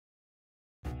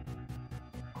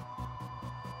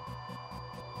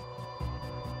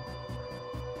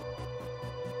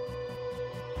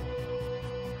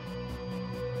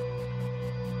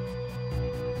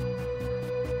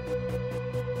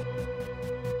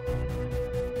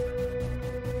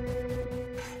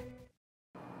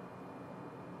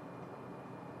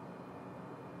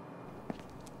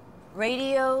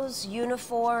Radios,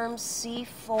 uniforms,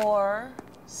 C4,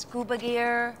 scuba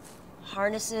gear,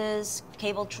 harnesses,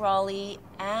 cable trolley,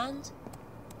 and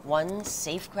one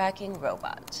safe-cracking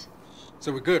robot.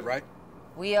 So we're good, right?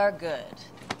 We are good.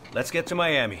 Let's get to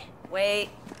Miami. Wait.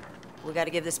 We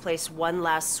gotta give this place one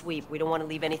last sweep. We don't want to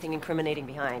leave anything incriminating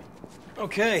behind.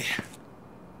 Okay.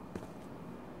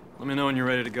 Let me know when you're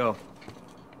ready to go.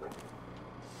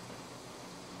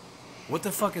 What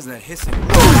the fuck is that hissing?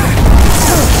 What,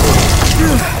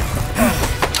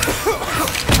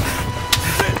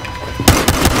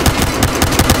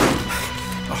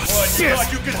 you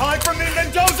thought you could hide from me,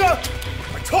 Mendoza?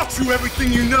 I taught you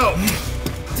everything you know.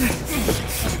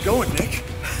 How's it going, Nick?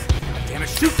 Damn it,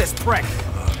 shoot this prick!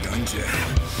 Oh, gun jam.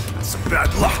 That's some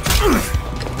bad luck.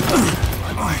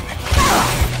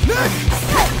 Nick!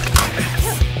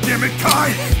 Damn it,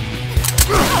 Kai!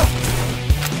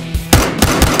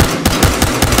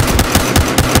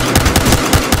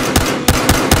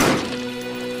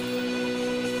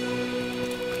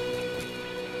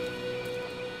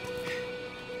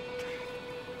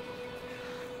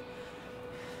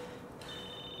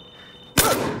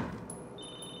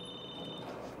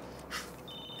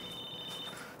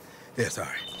 Yeah,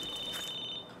 sorry.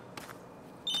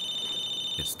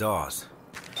 It's Dawes.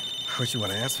 What, you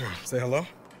want to answer? Say hello?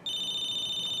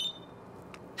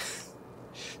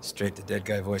 Straight to dead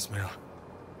guy voicemail.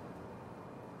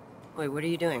 Wait, what are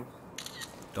you doing?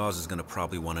 Dawes is gonna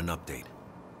probably want an update.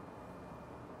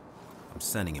 I'm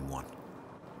sending him one.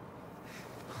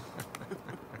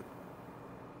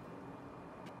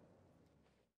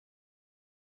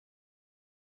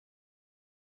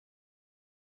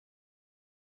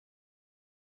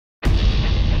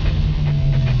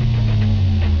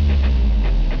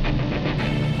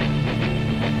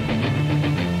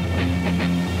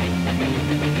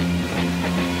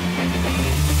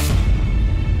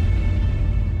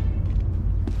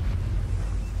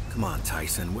 Come on,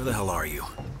 Tyson, where the hell are you?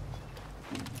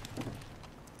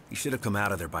 You should have come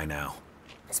out of there by now.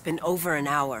 It's been over an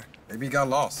hour. Maybe he got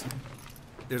lost.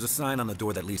 There's a sign on the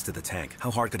door that leads to the tank. How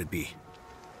hard could it be?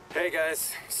 Hey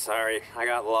guys, sorry, I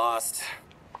got lost.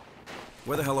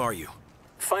 Where the hell are you?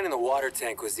 Finding the water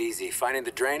tank was easy. Finding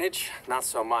the drainage, not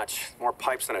so much. More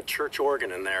pipes than a church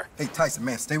organ in there. Hey, Tyson,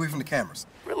 man, stay away from the cameras.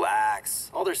 Relax.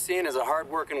 All they're seeing is a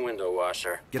hard-working window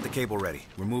washer. Get the cable ready.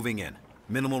 We're moving in.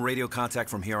 Minimal radio contact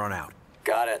from here on out.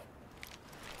 Got it.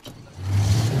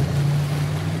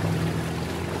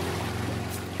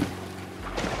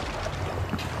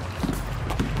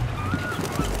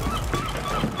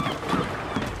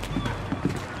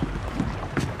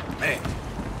 Man,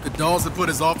 could Dawes have put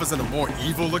his office in a more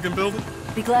evil-looking building?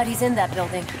 Be glad he's in that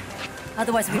building.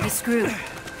 Otherwise, we'd be screwed.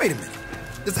 Wait a minute.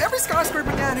 Does every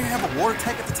skyscraper down here have a water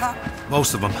tank at the top?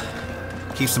 Most of them.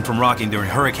 Keeps them from rocking during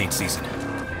hurricane season.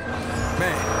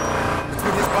 Man,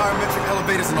 between his biometric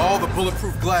elevators and all the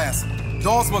bulletproof glass,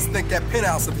 Dawes must think that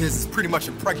penthouse of his is pretty much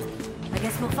impregnable. I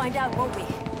guess we'll find out, won't we?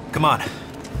 Come on.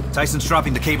 Tyson's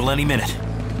dropping the cable any minute.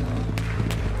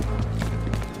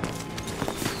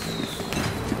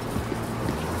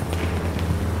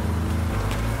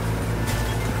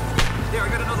 There, I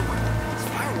got another one. It's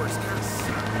fireworks, Curtis.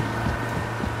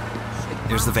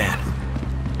 There's the van.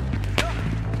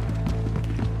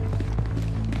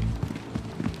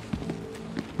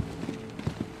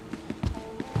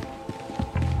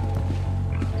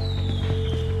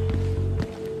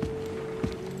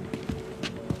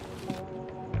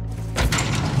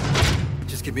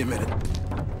 Just give me a minute.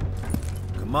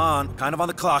 Come on, kind of on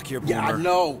the clock here, Boomer. Yeah, I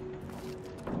know.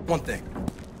 One thing.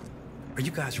 Are you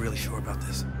guys really sure about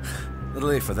this? A little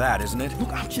late for that, isn't it?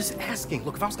 Look, I'm just asking.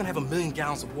 Look, if I was gonna have 1,000,000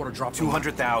 gallons of water dropped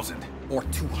 200,000. or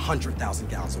 200,000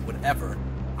 gallons or whatever,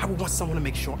 I would want someone to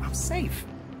make sure I'm safe.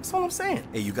 That's all I'm saying.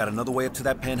 Hey, you got another way up to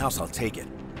that penthouse? I'll take it.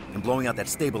 And blowing out that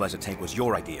stabilizer tank was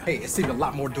your idea. Hey, it seemed a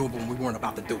lot more doable when we weren't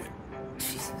about to do it.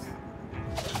 Jesus.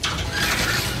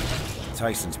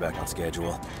 Tyson's back on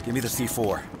schedule. Give me the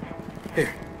C4.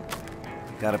 Here.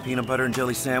 Got a peanut butter and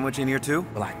jelly sandwich in here too?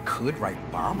 Well, I could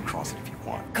write bomb across it if you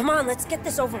want. Come on, let's get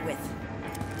this over with.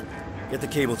 Get the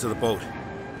cable to the boat.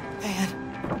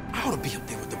 Man, I ought to be up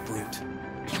there with the brute.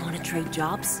 You want to trade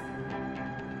jobs?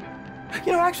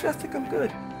 You know, actually, I think I'm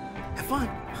good. Have fun.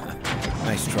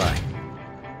 Nice try.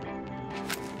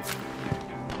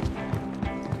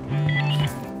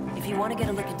 If you want to get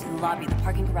a look into the lobby, the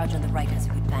parking garage on the right has a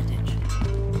good vantage.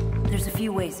 There's a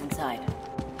few ways inside.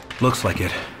 Looks like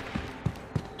it.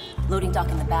 Loading dock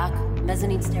in the back,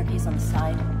 mezzanine staircase on the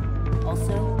side.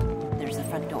 Also, there's the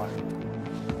front door.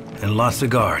 And lots of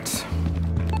guards.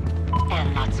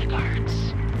 And lots of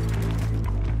guards.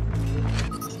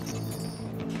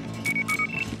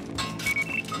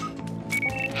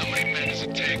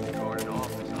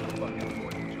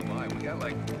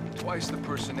 twice the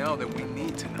personnel that we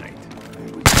need tonight.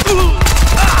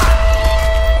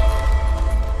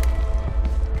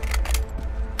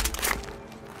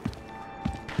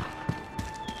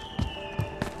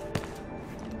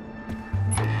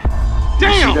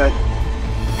 Damn!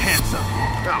 Hands up.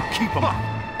 Oh, keep them up.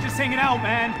 Just hanging out,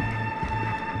 man.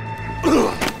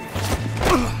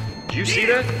 Do you see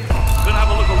that? Gonna have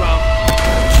a look around.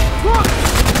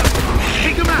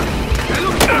 Take him out. Hey,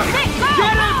 look.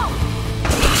 Get him!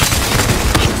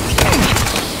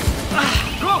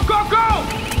 Go, go, go!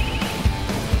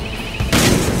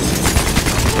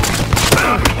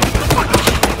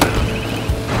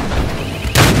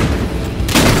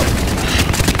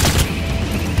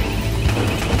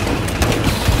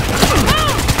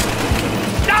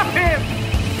 Stop him!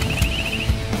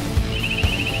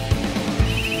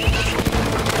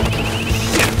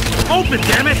 Open,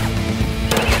 damn it!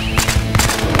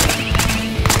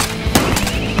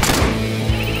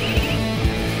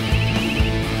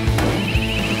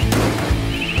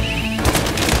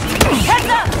 Heads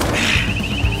up!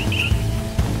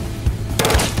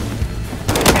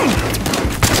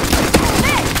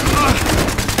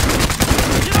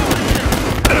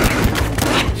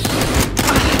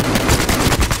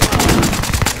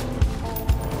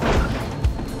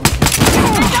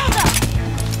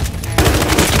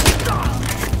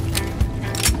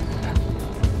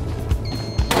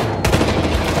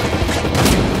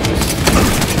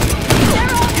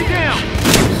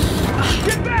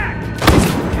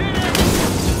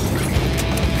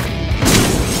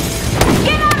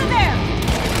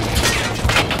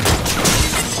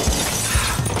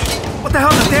 What the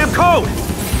hell's the damn code?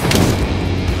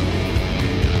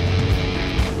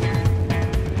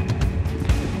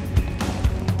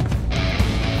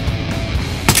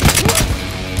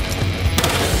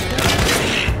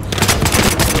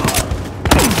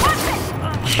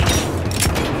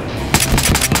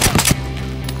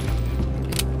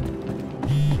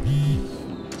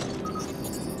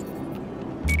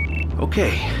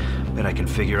 Okay, bet I can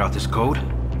figure out this code.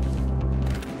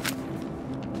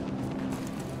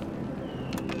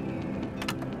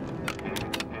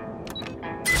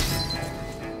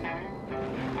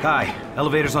 Kai,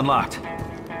 elevator's unlocked. A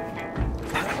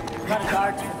lot of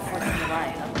guards for the 4th of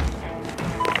July, huh?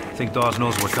 Think Dawes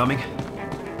knows we're coming?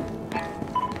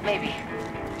 Maybe.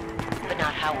 But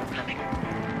not how we're coming.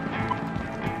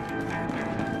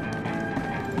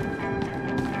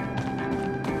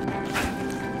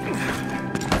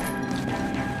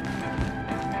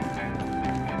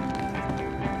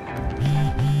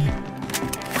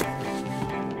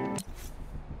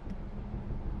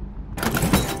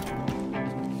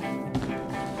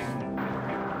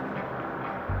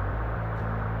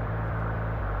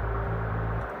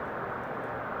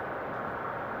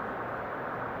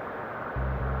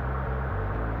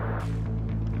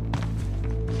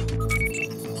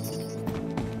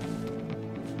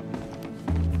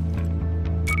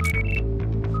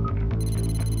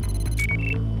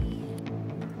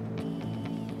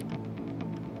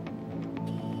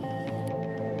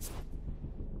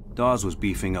 Dawes was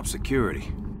beefing up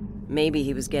security. Maybe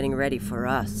he was getting ready for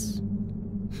us.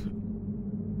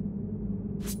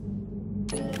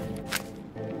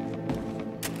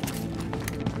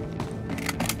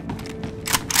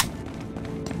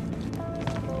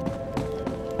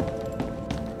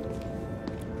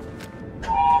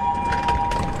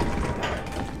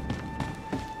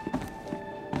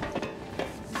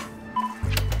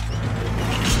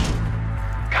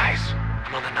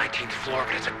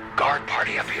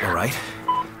 All right,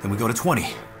 then we go to 20.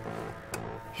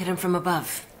 Hit him from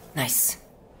above. Nice.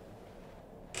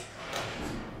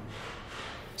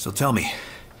 So tell me,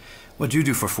 what'd you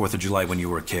do for 4th of July when you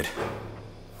were a kid?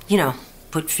 You know,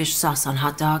 put fish sauce on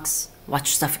hot dogs,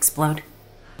 watch stuff explode.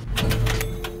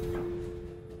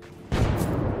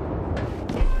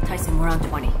 Tyson, we're on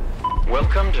 20.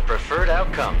 Welcome to Preferred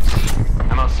Outcomes.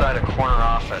 I'm outside a corner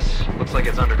office. Looks like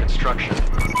it's under construction.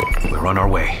 We're on our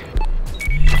way.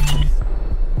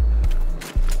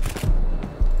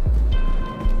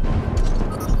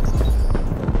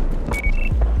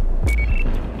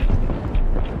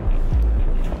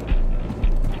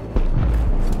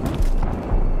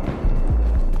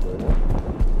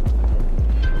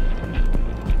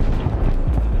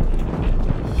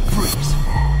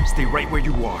 Stay right where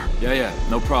you are. Yeah,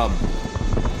 no problem.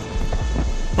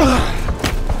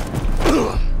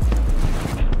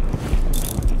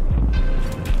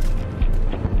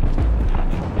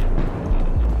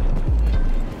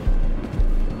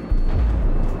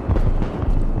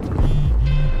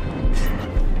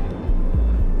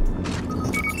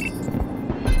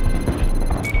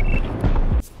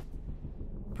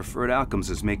 Preferred Outcomes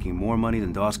is making more money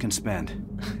than Dawes can spend.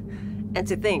 And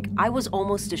to think, I was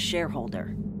almost a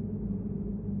shareholder.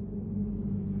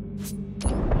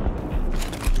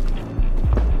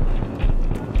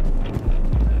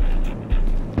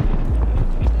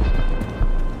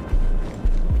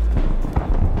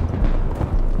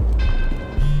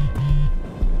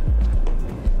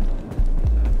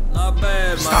 Not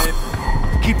bad,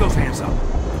 Stop. Keep those hands up.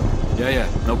 Yeah,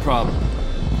 no problem.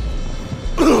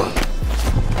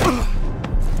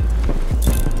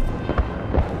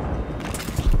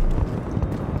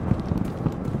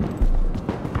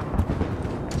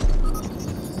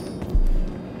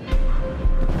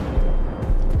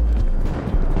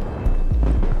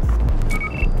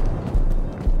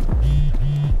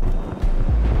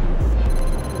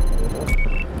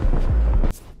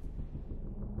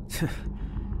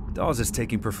 Dawes is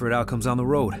taking preferred outcomes on the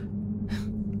road.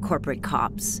 Corporate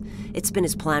cops. It's been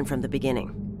his plan from the beginning.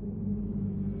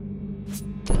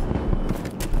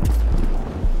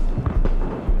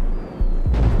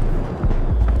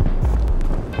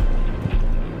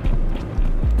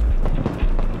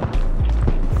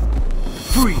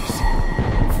 Freeze!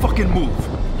 Fucking move!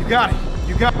 You got it.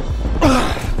 You got it.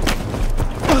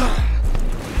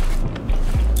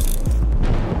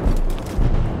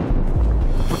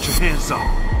 Put your hands up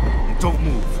and don't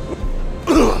move.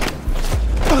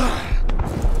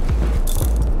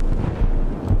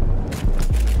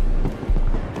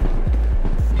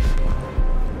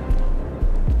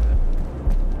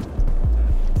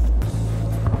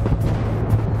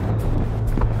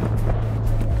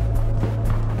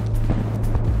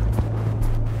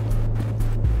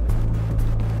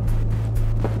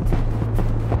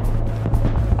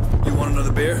 You want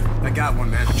another beer? I got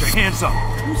one, man. Put your hands up.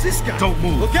 Who's this guy? Don't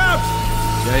move. Look out!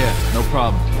 Yeah, no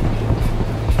problem.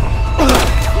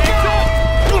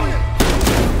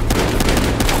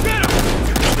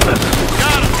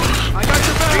 I got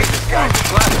your back! Jesus, guys, this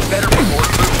glass is better before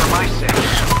it's moved for my sake.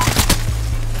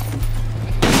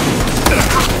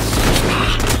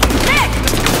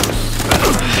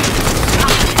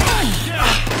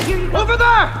 Over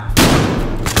there!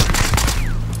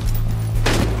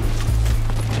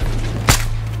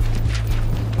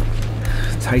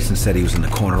 Tyson said he was in the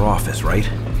corner office, right?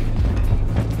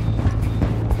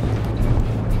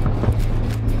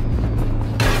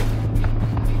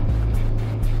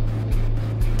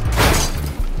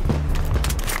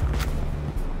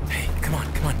 Hey, come on.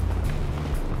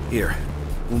 Here,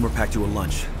 Boomer packed you a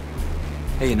lunch.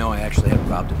 Hey, you know, I actually haven't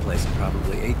robbed a place in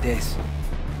probably 8 days.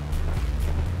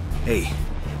 Hey,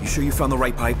 you sure you found the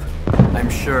right pipe? I'm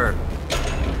sure.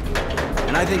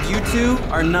 And I think you two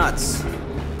are nuts.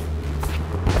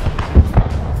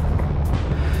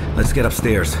 Let's get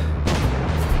upstairs.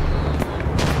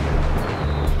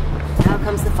 Now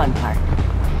comes the fun part.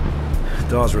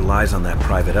 Dawes relies on that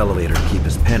private elevator to keep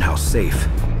his penthouse safe.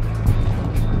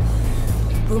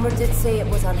 Boomer did say it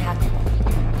was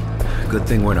unhackable. Good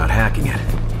thing we're not hacking it.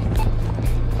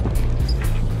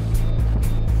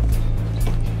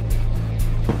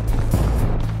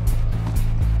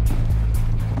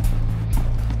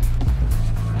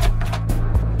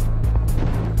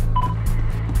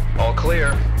 All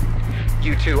clear.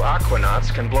 You two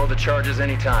Aquanauts can blow the charges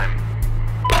anytime.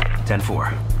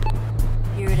 10-4.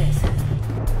 Here it is.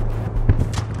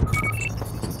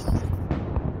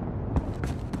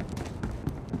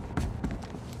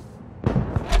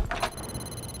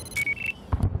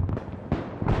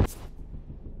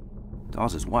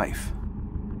 Dawes' wife.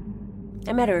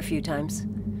 I met her a few times.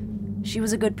 She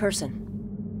was a good person.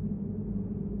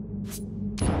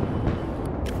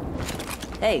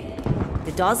 Hey,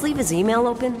 did Dawes leave his email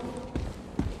open?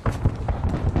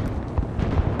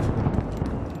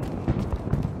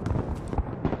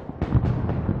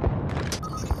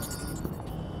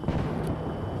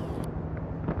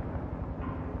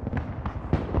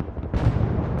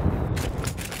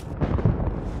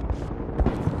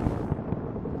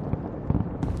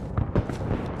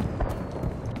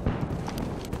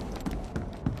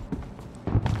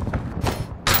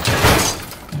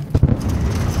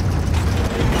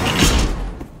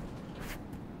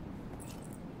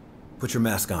 Put your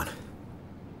mask on.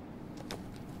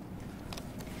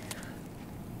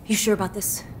 You sure about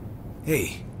this?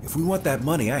 Hey, if we want that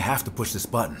money, I have to push this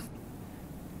button.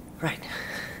 Right.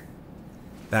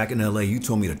 Back in LA, you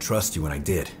told me to trust you, and I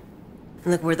did.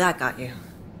 And look where that got you.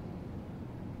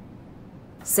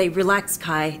 Say, relax,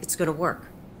 Kai. It's gonna work.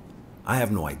 I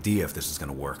have no idea if this is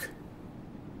gonna work.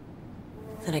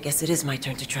 Then I guess it is my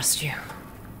turn to trust you.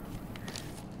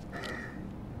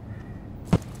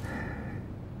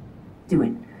 Do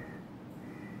it.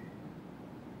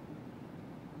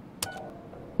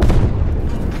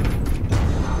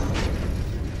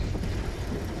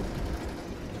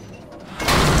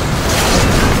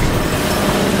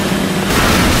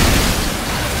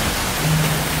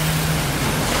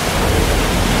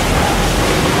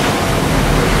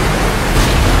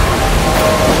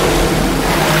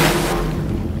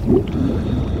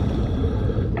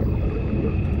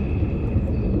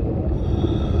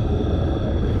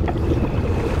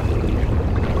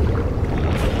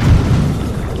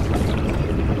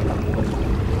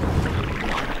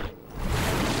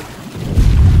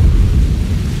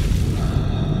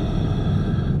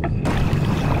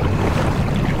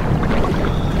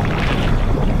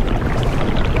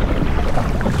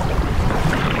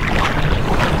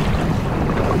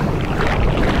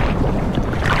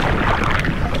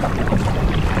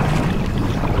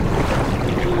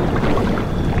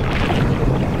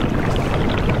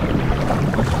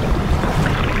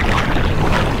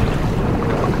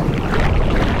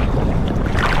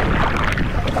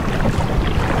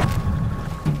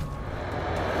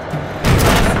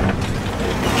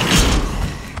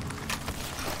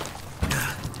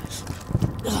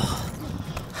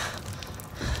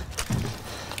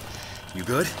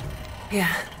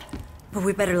 Yeah, but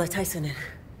we better let Tyson in.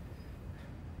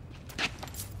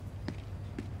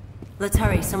 Let's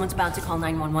hurry. Someone's bound to call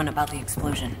 911 about the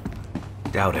explosion.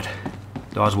 Doubt it.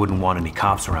 Dawes wouldn't want any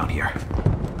cops around here.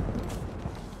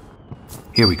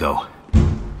 Here we go.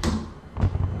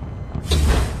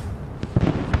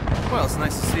 Well, it's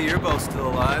nice to see you're both still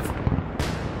alive.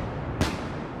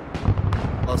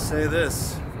 I'll say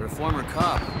this, for a former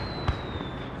cop,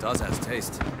 Dawes has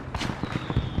taste.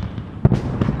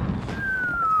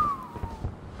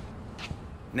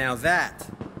 Now that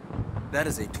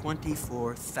is a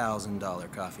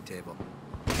 $24,000 coffee table.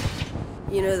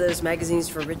 You know those magazines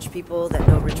for rich people that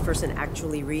no rich person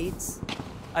actually reads?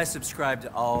 I subscribe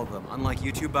to all of them. Unlike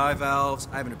you two bivalves,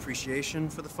 I have an appreciation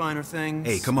for the finer things.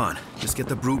 Hey, come on. Just get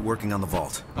the brute working on the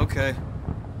vault. Okay.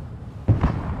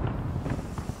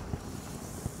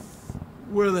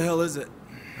 Where the hell is it?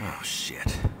 Oh,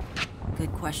 shit.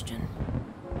 Good question.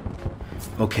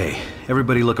 Okay,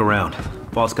 everybody look around.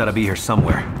 Vault's gotta be here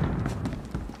somewhere.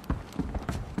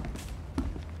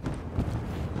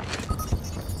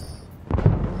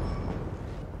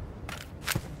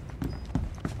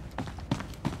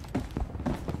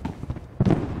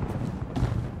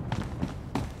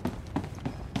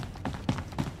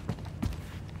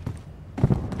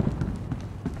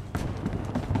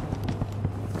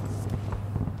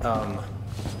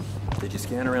 Did you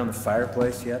scan around the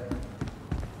fireplace yet?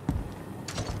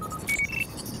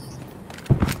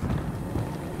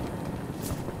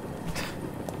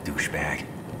 Douchebag.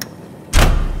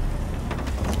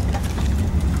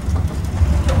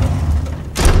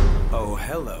 Oh,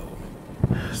 hello.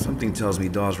 Something tells me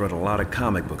Dawes read a lot of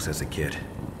comic books as a kid.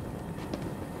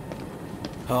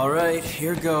 All right,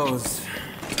 here goes.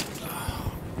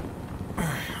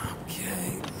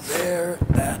 Okay, there,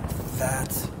 that.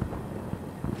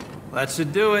 That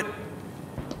should do it.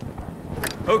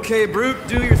 Okay, Brute,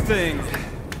 do your thing.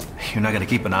 You're not gonna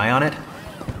keep an eye on it?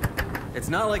 It's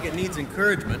not like it needs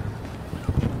encouragement.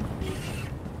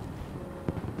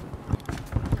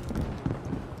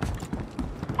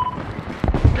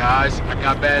 Guys, I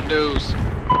got bad news.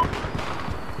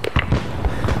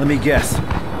 Let me guess.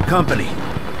 Company.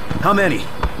 How many?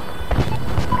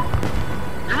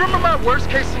 You remember my worst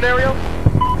case scenario?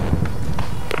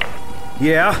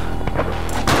 Yeah?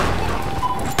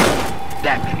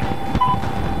 That many.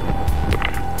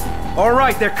 All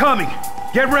right, they're coming.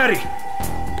 Get ready.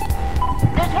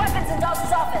 There's weapons in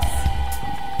Dawes' office.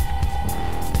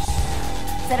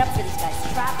 Set up for these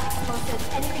guys. Traps, explosives,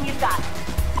 anything you've got.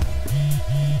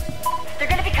 They're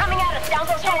gonna be coming at us down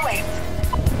those hallways.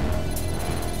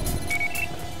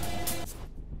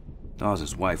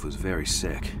 Dawes' wife was very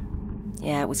sick.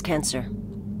 Yeah, it was cancer.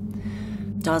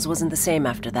 Dawes wasn't the same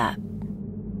after that.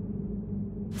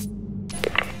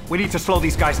 We need to slow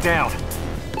these guys down.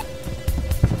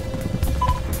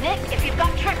 Nick, if you've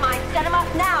got trip mines, set them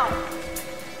up now!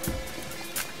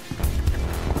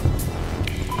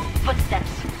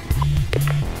 Footsteps.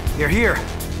 They're here.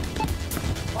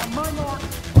 On my mark,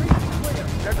 please clear.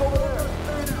 Check over there.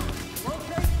 Clear now.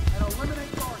 Locate and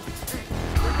eliminate targets.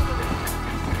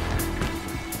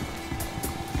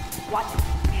 Watch it.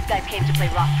 These guys came to play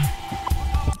rough.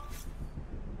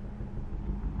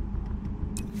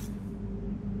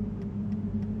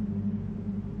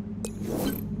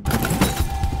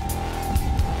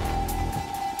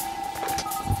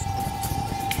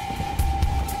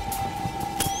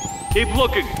 Keep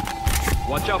looking.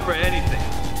 Watch out for anything.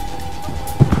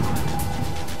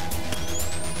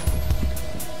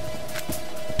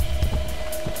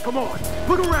 Come on,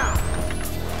 look around.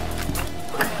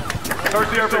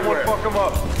 Thirsty everywhere. Fuck them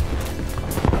up.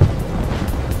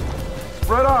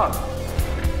 Spread out.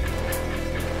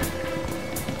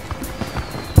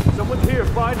 Someone's here,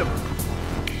 find them.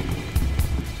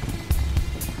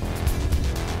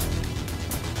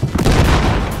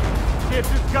 Get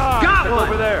this guy. Got one.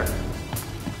 Over there.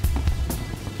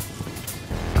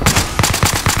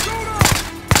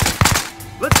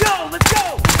 Let's go! Let's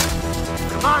go!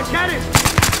 Come on, get it.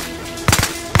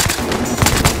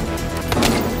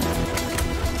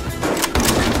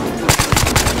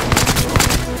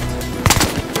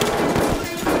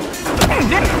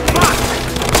 Nick, fuck!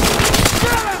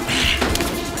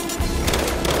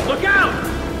 Look out!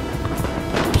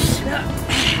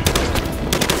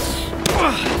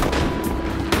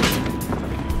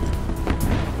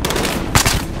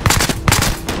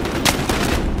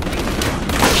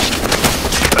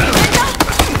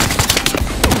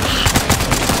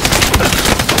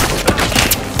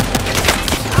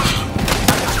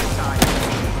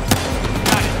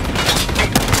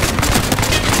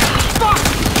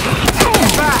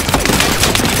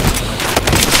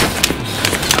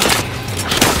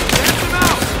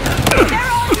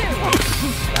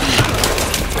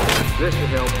 This should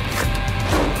help.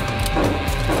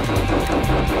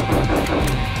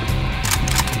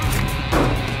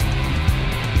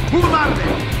 Move him out of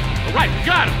there! All right, we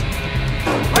got him!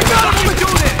 I got him! What are we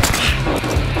doing there?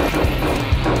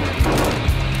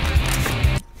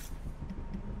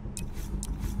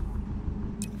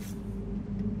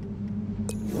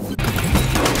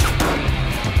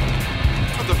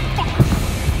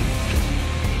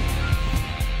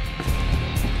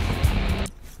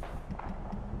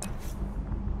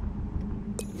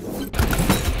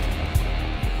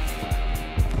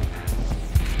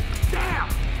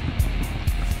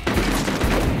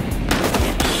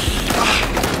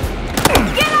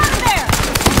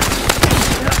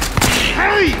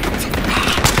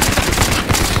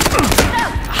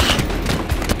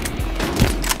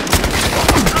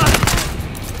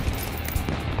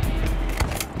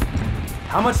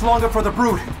 How much longer for the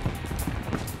brute?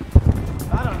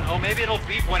 I don't know, maybe it'll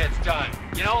beep when it's done.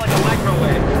 You know, like a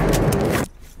microwave.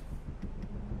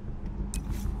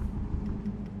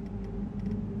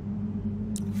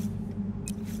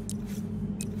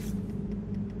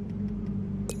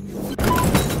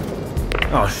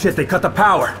 Oh shit, they cut the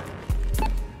power!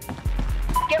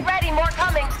 Get ready, more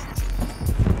coming.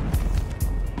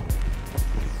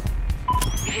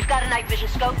 If you've got a night vision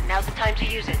scope, now's the time to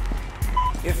use it.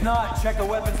 If not, check the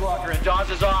weapons locker in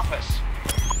Dawes' office.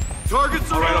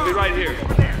 Targets all right, I'll be right here.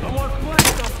 I want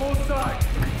flanks on both sides.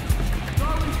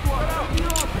 Charlie squad, out the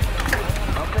office.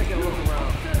 I'll take a look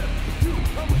around. You,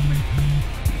 come with me.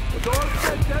 The door's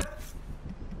set, dead.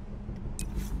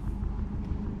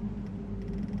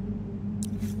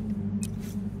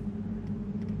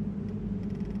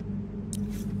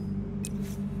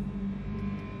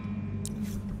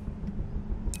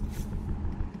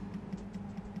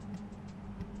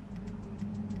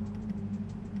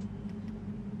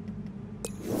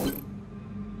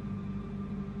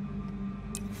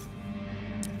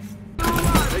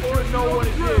 They should know what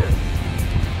it is.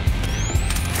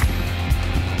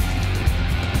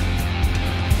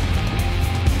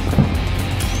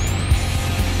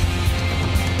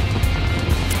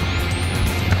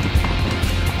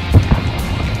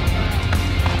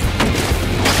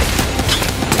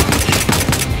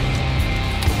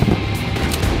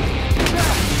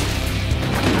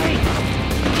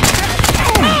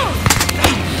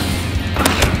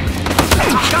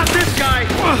 Got this guy!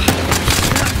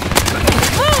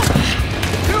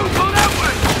 Dude, go that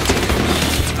way!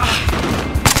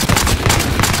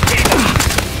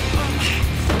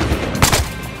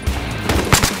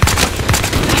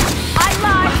 I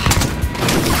lied!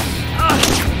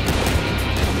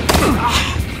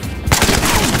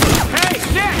 Hey,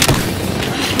 Nick!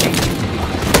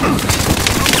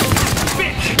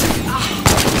 Bitch!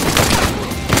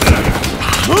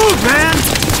 Move, man!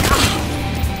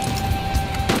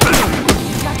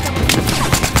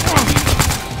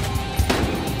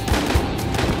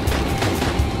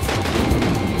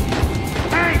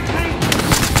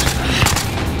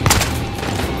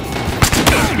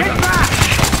 Get back!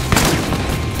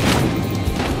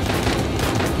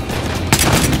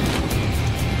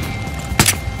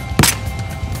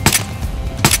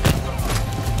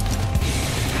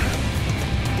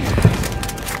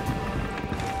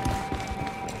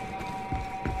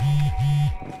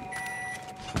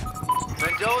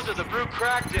 Mendoza, the brute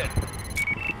cracked it.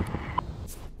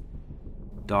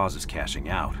 Dawes is cashing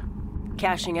out.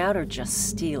 Cashing out or just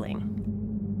stealing?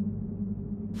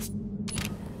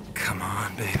 Come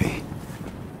on, baby.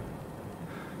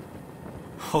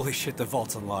 Holy shit, the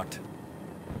vault's unlocked.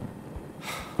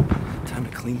 Time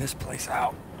to clean this place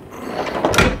out.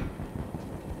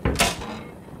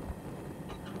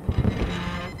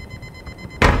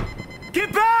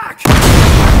 Get back!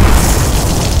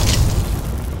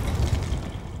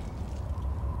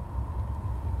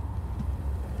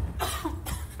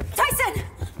 Tyson!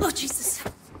 Oh, Jesus.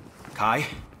 Kai?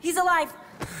 He's alive.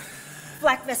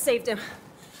 Black Vest saved him.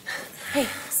 Hey,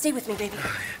 stay with me, baby.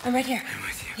 I'm right here. I'm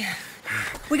with you. Yeah.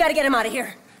 We gotta get him out of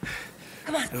here.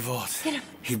 Come on. The vault. Get him.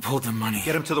 He pulled the money.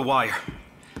 Get him to the wire.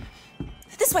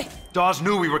 This way. Dawes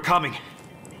knew we were coming.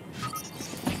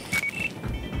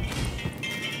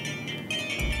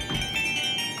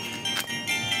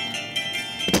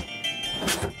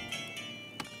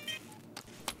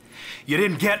 You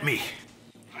didn't get me.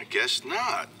 I guess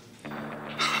not.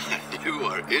 You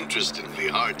are interestingly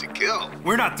hard to kill.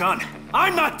 We're not done.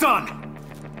 I'm not done!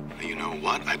 You know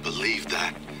what? I believe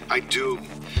that. I do.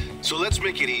 So let's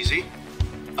make it easy.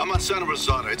 I'm on Santa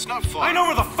Rosada. It's not far. I know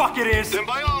where the fuck it is! Then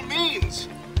by all means,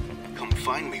 come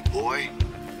find me, boy.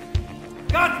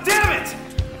 God damn it!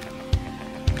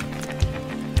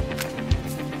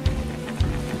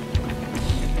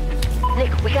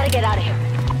 Nick, we gotta get out of here.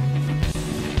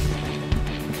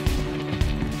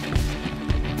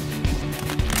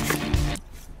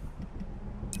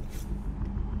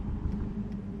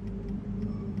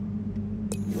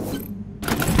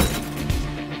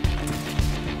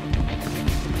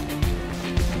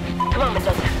 Come on,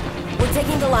 Mendoza. We're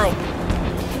taking the line.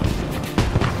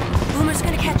 Boomer's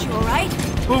gonna catch you, all right?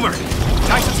 Boomer!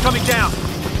 Tyson's coming down!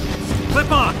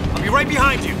 Clip on! I'll be right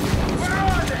behind you! Where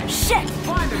are they? Shit!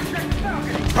 Find them. Check the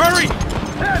falcon. Hurry!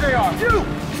 There they are. You!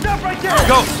 Stop right there!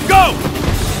 Go! Go!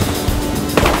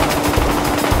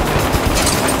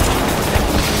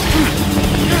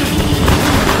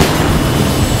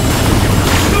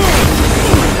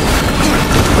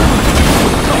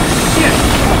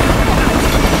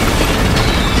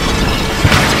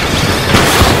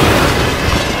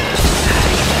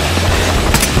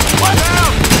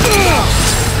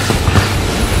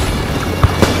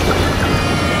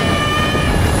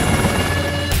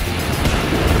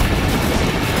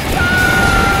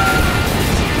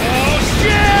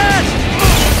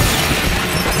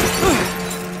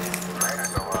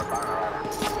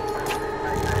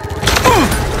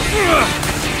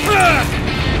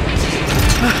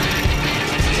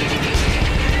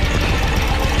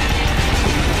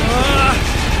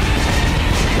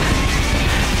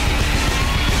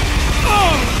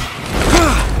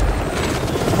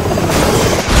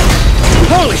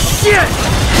 Holy shit!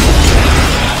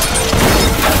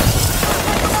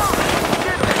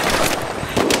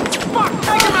 Fuck!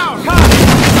 Take him out!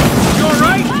 You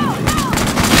alright?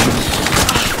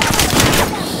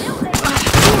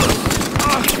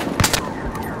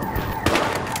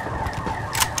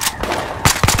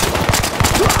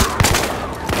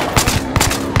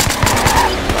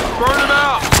 Burn him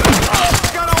out!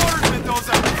 Got orders,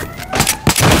 Mendoza!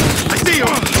 I see you!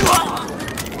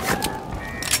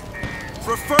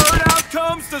 Preferred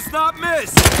outcomes does not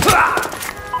miss!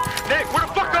 Nick, where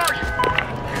the fuck are you?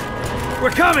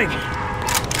 We're coming!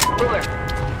 Boomer,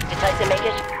 did Tyson make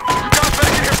it? You guys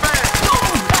better get here fast!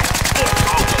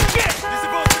 Shit! You're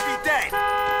supposed to be dead!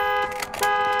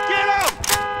 Get him!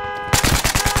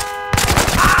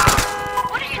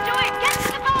 What are you doing? Get to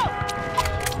the boat!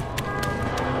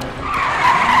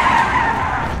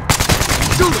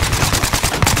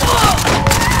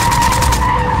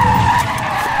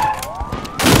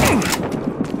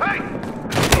 Hey!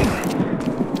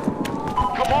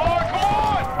 Come on,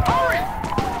 hurry!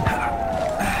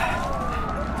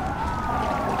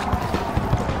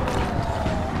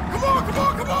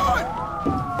 Come on!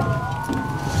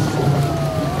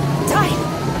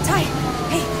 Ty!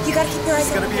 Hey, you gotta keep your eyes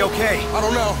It's on gonna be okay. I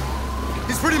don't know.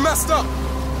 He's pretty messed up.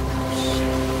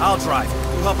 I'll drive.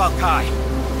 You help out Kai.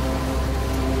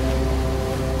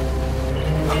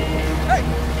 Hey!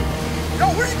 Yo,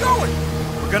 where you going?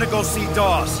 We're gonna go see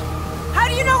Dawes. How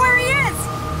do you know where he is?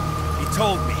 He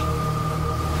told me.